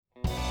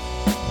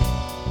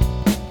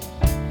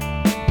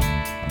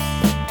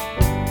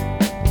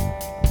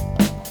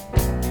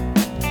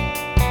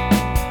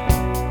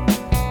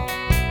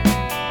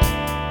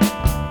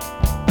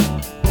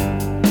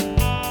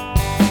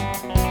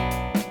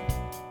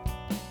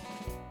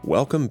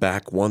Welcome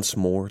back once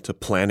more to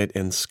Planet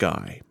and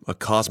Sky, a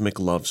cosmic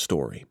love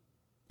story.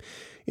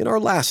 In our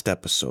last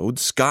episode,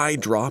 Sky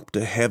dropped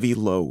a heavy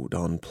load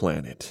on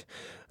Planet,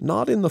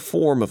 not in the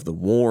form of the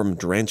warm,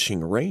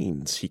 drenching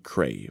rains he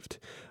craved,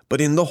 but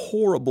in the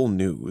horrible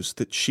news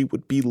that she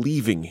would be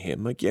leaving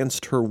him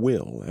against her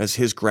will, as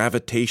his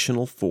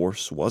gravitational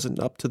force wasn't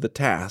up to the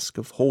task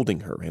of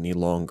holding her any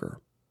longer.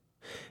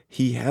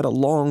 He had a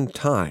long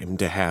time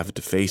to have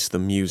to face the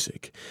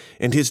music,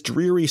 and his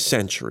dreary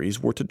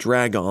centuries were to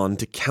drag on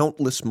to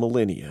countless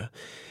millennia,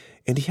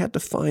 and he had to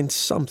find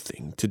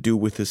something to do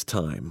with his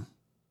time.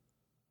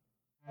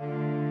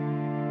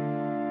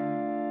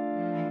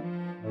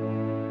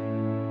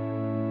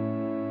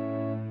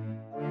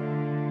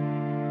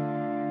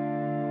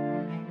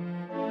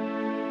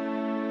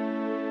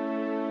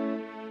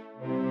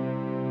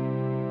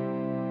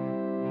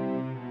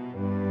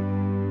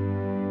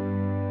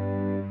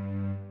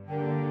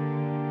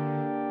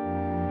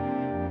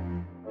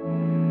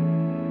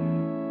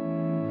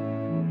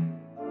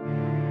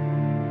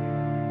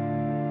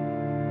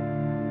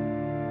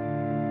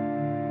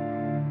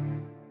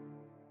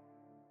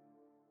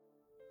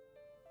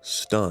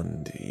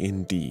 Stunned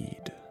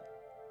indeed.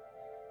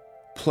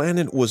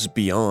 Planet was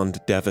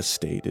beyond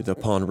devastated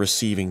upon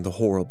receiving the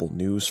horrible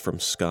news from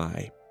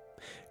Sky.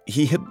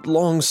 He had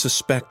long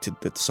suspected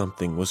that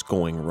something was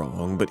going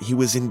wrong, but he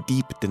was in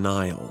deep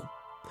denial.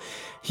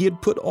 He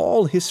had put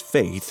all his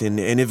faith in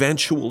an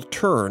eventual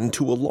turn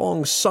to a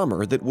long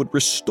summer that would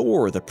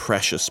restore the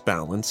precious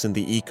balance in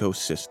the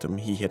ecosystem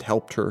he had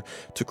helped her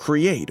to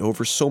create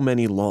over so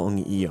many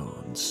long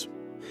eons.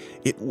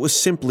 It was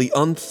simply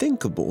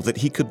unthinkable that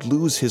he could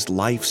lose his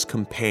life's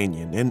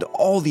companion and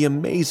all the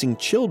amazing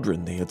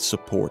children they had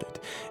supported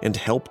and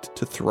helped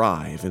to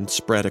thrive and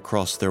spread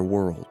across their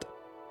world.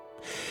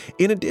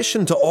 In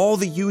addition to all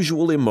the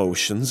usual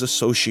emotions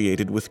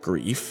associated with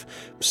grief,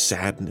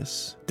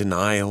 sadness,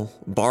 denial,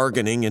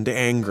 bargaining, and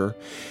anger,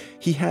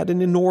 he had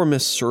an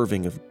enormous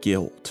serving of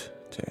guilt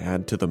to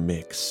add to the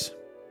mix.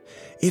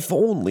 If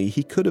only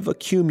he could have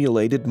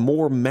accumulated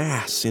more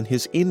mass in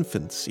his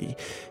infancy,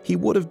 he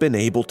would have been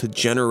able to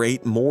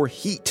generate more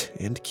heat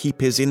and keep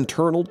his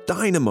internal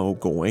dynamo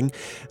going,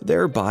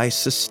 thereby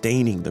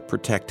sustaining the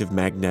protective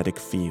magnetic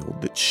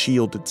field that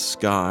shielded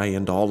Sky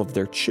and all of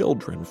their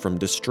children from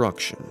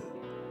destruction.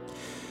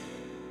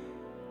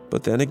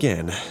 But then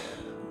again,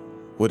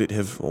 would it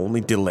have only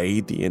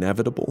delayed the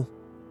inevitable?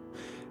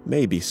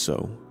 Maybe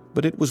so.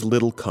 But it was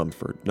little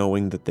comfort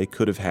knowing that they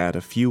could have had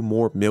a few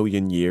more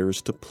million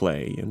years to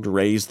play and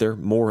raise their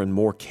more and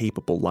more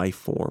capable life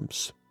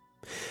forms.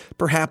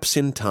 Perhaps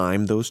in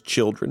time those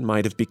children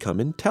might have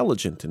become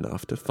intelligent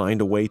enough to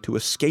find a way to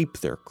escape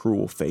their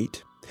cruel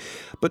fate.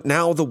 But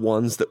now the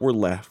ones that were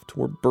left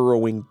were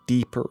burrowing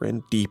deeper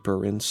and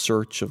deeper in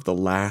search of the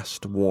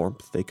last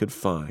warmth they could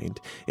find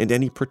and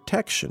any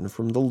protection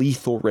from the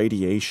lethal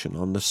radiation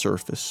on the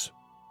surface.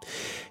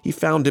 He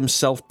found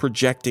himself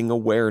projecting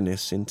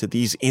awareness into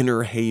these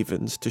inner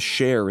havens to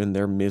share in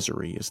their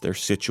misery as their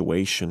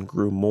situation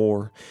grew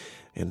more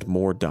and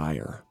more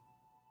dire.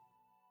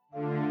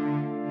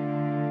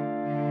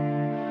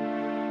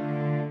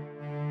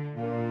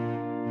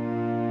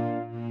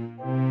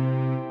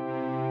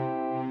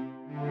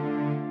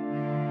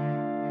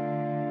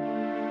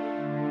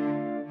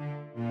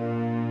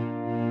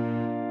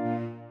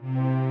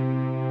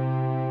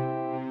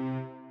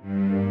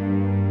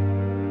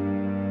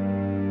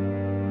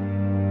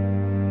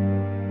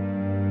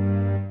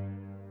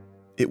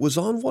 It was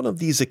on one of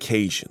these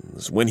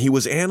occasions, when he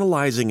was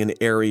analyzing an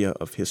area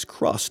of his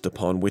crust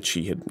upon which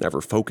he had never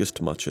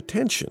focused much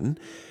attention,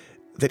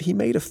 that he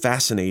made a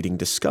fascinating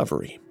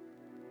discovery.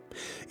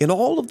 In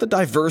all of the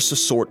diverse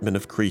assortment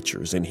of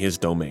creatures in his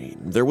domain,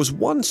 there was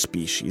one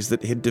species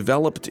that had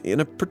developed in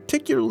a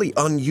particularly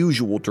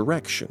unusual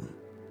direction.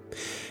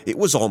 It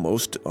was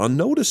almost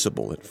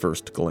unnoticeable at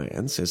first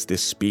glance, as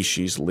this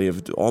species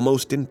lived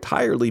almost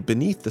entirely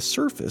beneath the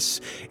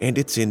surface, and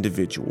its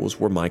individuals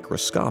were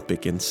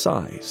microscopic in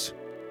size.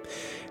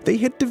 They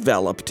had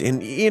developed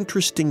an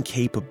interesting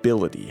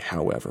capability,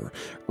 however,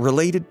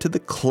 related to the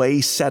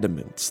clay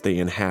sediments they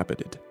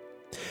inhabited.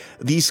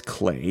 These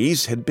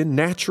clays had been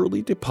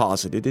naturally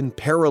deposited in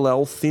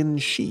parallel thin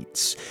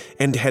sheets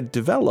and had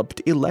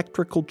developed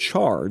electrical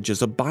charge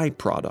as a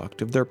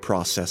byproduct of their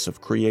process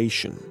of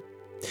creation.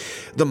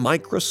 The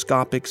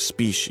microscopic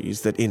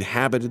species that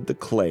inhabited the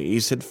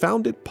clays had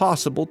found it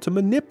possible to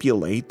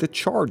manipulate the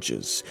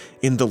charges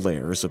in the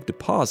layers of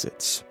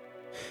deposits.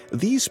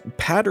 These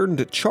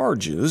patterned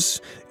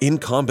charges, in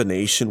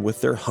combination with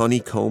their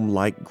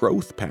honeycomb-like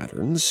growth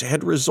patterns,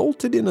 had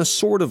resulted in a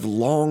sort of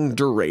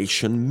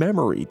long-duration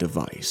memory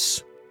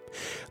device.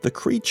 The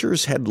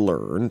creatures had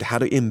learned how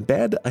to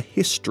embed a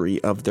history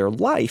of their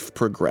life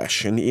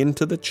progression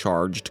into the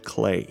charged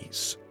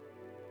clays.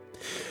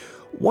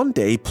 One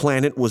day,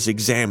 Planet was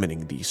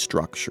examining these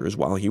structures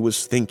while he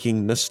was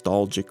thinking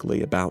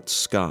nostalgically about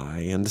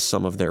Sky and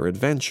some of their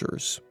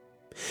adventures.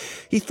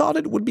 He thought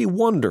it would be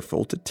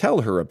wonderful to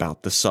tell her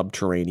about the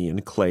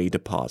subterranean clay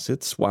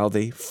deposits while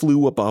they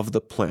flew above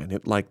the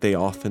planet like they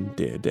often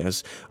did,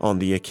 as on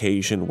the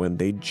occasion when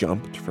they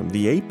jumped from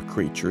the ape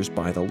creatures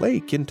by the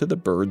lake into the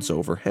birds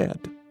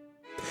overhead.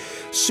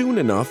 Soon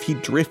enough, he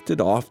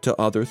drifted off to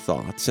other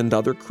thoughts and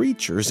other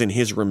creatures in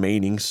his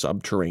remaining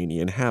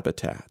subterranean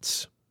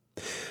habitats.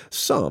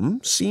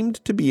 Some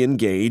seemed to be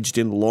engaged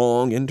in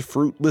long and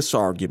fruitless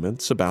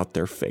arguments about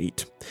their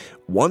fate.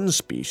 One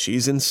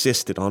species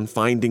insisted on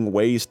finding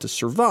ways to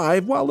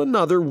survive, while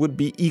another would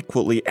be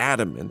equally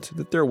adamant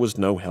that there was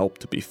no help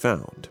to be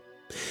found.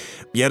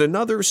 Yet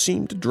another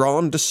seemed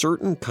drawn to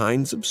certain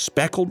kinds of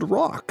speckled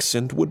rocks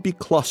and would be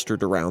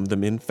clustered around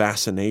them in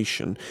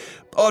fascination,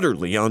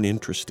 utterly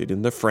uninterested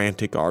in the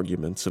frantic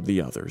arguments of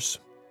the others.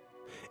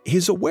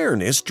 His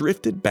awareness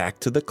drifted back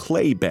to the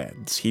clay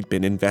beds he'd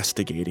been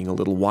investigating a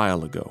little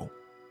while ago.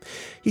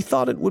 He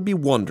thought it would be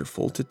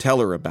wonderful to tell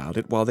her about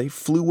it while they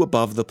flew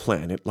above the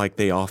planet like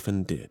they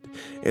often did,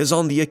 as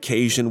on the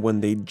occasion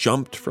when they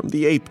jumped from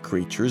the ape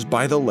creatures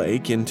by the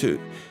lake into...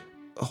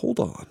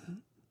 Hold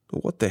on.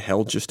 What the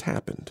hell just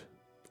happened?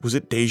 Was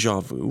it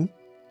déjà vu?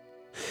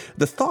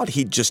 The thought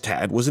he'd just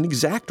had was an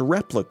exact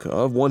replica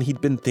of one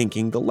he'd been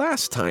thinking the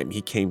last time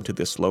he came to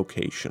this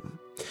location.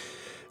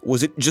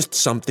 Was it just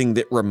something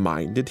that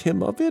reminded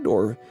him of it,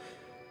 or...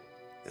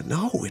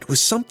 No, it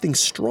was something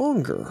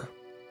stronger.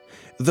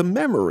 The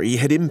memory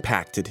had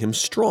impacted him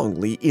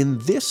strongly in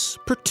this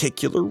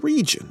particular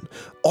region,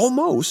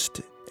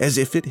 almost as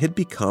if it had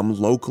become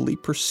locally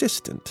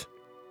persistent.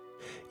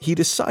 He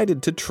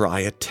decided to try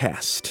a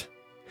test.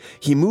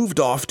 He moved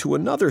off to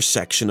another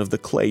section of the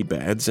clay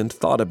beds and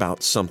thought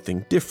about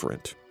something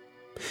different.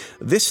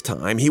 This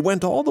time, he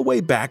went all the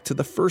way back to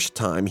the first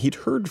time he'd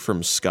heard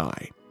from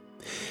Sky.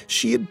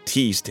 She had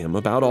teased him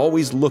about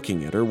always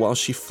looking at her while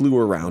she flew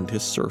around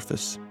his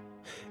surface.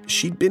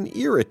 She'd been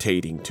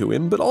irritating to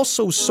him, but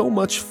also so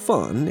much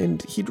fun,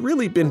 and he'd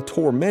really been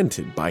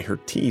tormented by her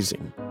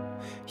teasing.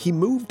 He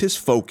moved his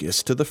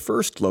focus to the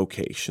first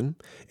location,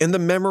 and the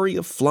memory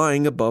of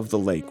flying above the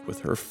lake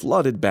with her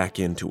flooded back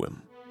into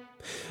him.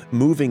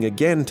 Moving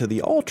again to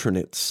the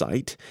alternate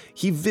site,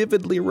 he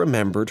vividly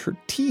remembered her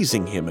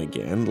teasing him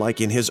again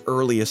like in his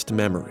earliest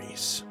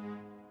memories.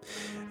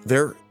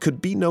 There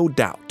could be no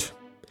doubt.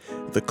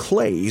 The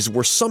clays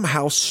were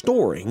somehow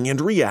storing and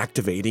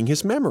reactivating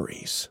his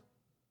memories.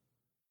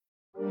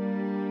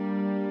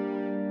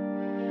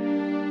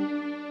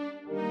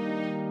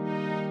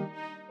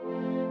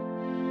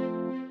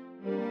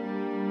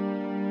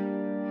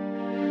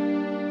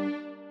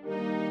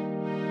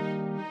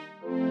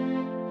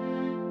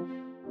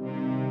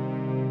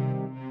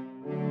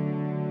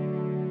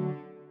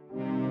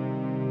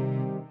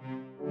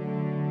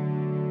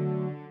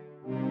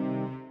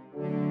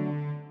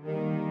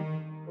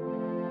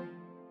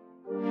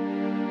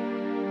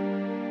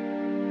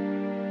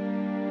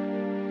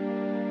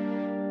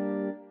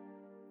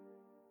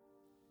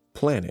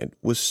 Planet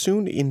was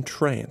soon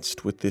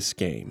entranced with this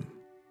game.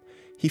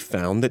 He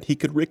found that he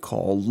could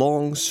recall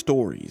long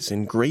stories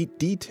in great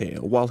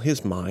detail while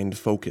his mind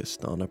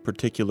focused on a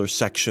particular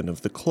section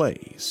of the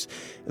clays,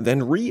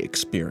 then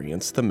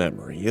re-experienced the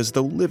memory as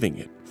though living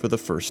it for the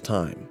first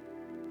time.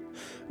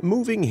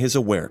 Moving his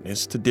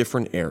awareness to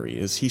different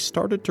areas, he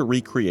started to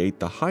recreate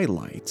the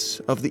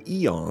highlights of the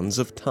eons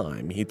of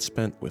time he'd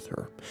spent with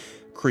her,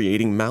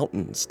 creating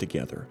mountains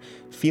together,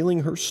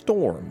 feeling her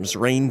storms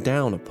rain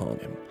down upon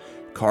him,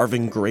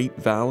 carving great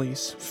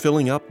valleys,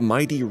 filling up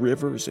mighty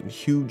rivers and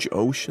huge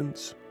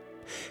oceans.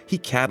 He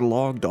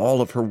cataloged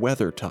all of her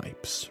weather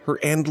types, her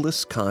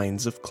endless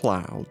kinds of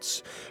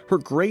clouds, her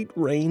great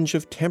range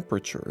of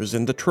temperatures,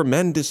 and the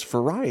tremendous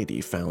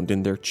variety found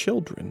in their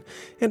children,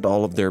 and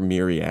all of their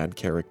myriad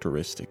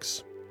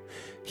characteristics.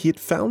 He had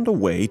found a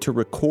way to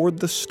record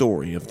the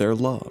story of their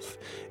love,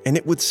 and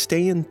it would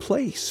stay in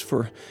place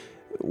for,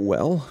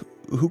 well,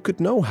 who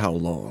could know how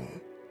long?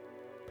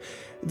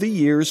 The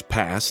years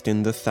passed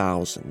in the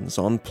thousands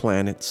on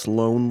Planet's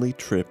lonely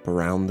trip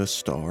around the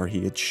star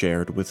he had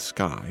shared with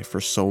Sky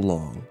for so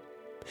long.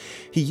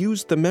 He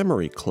used the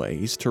memory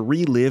clays to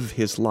relive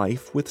his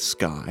life with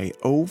Sky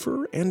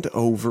over and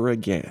over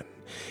again,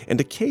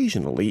 and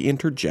occasionally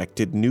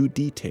interjected new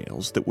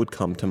details that would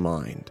come to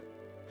mind.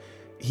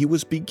 He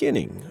was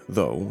beginning,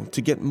 though, to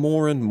get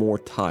more and more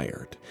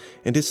tired,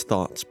 and his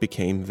thoughts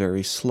became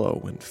very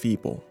slow and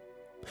feeble.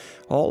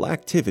 All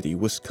activity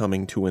was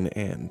coming to an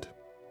end.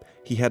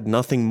 He had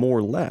nothing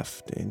more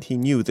left, and he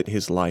knew that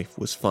his life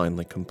was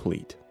finally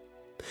complete.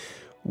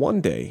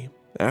 One day,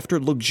 after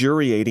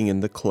luxuriating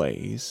in the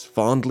clays,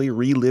 fondly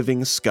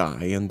reliving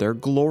Sky and their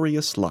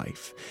glorious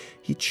life,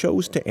 he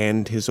chose to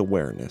end his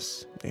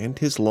awareness and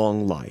his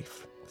long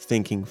life,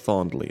 thinking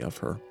fondly of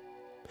her.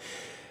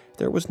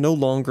 There was no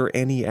longer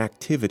any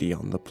activity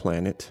on the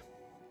planet.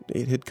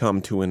 It had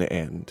come to an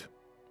end.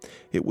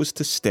 It was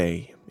to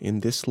stay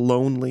in this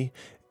lonely,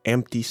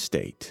 empty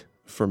state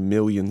for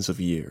millions of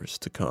years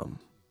to come.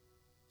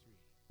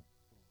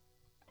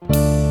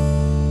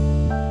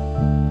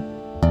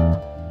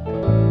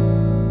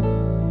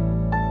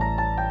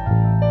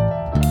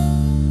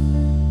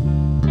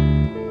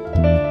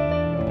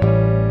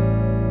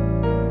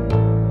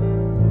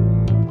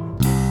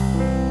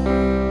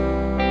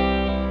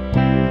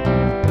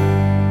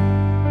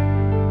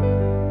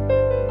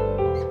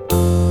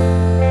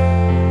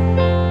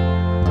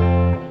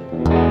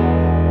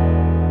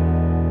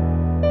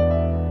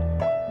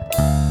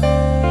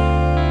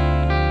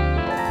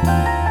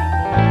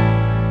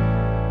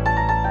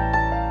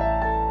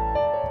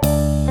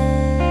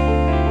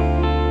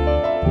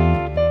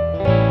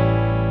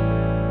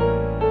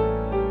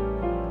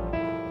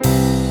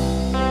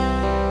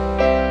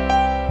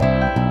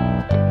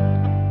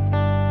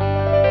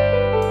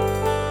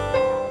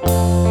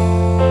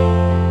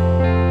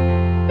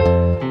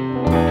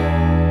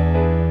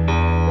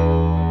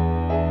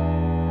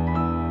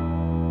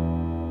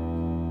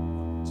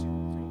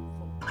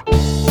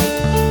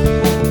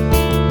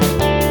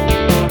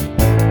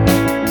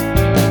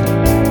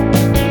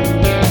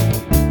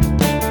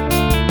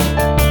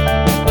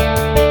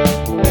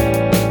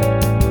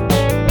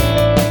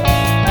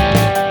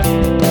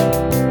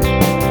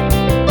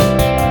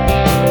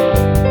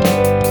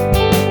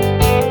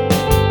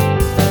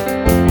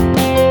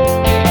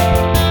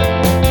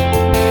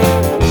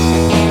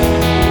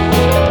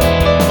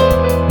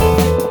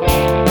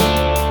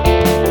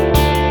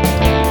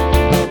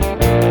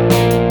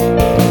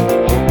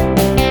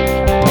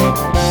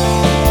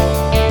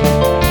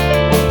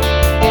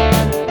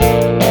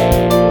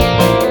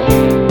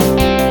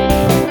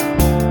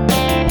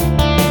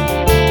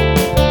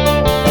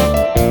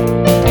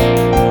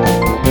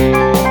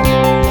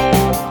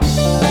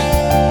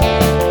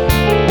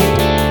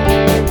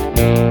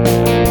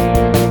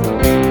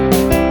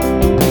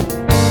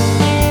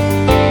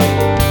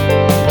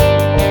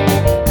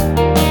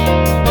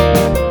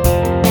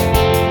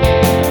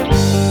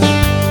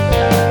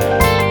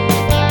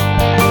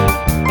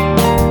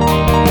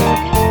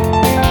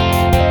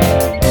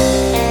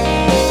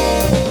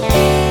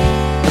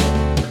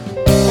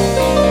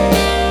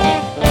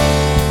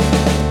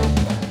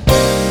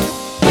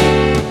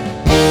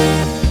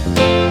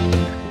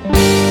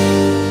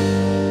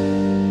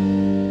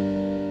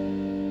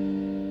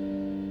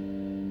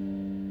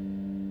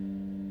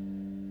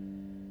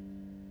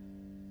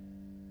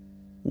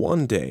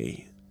 One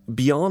day,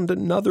 beyond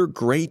another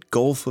great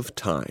gulf of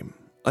time,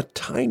 a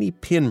tiny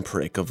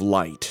pinprick of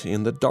light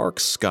in the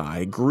dark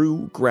sky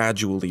grew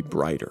gradually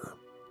brighter.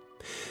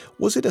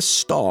 Was it a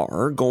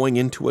star going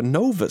into a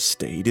nova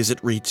state as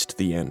it reached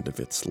the end of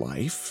its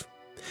life?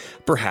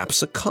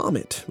 Perhaps a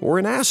comet or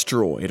an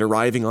asteroid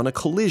arriving on a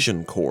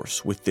collision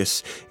course with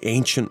this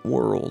ancient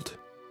world?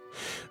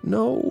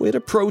 No, it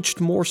approached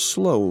more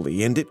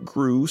slowly, and it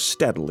grew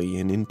steadily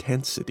in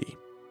intensity.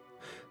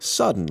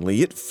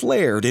 Suddenly it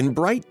flared in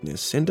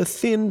brightness, and a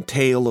thin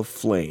tail of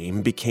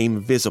flame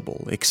became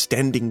visible,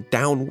 extending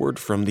downward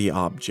from the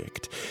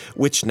object,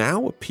 which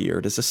now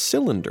appeared as a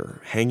cylinder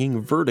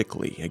hanging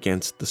vertically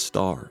against the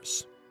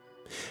stars.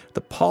 The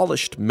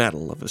polished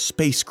metal of a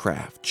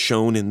spacecraft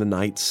shone in the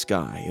night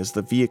sky as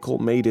the vehicle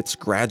made its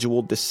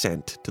gradual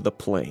descent to the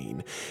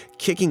plain,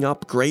 kicking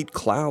up great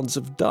clouds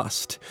of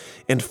dust,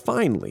 and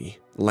finally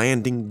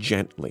landing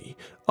gently,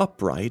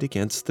 upright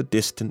against the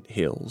distant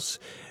hills,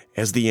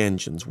 as the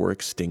engines were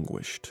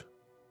extinguished.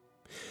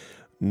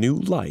 New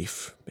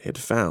life had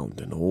found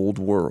an old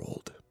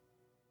world.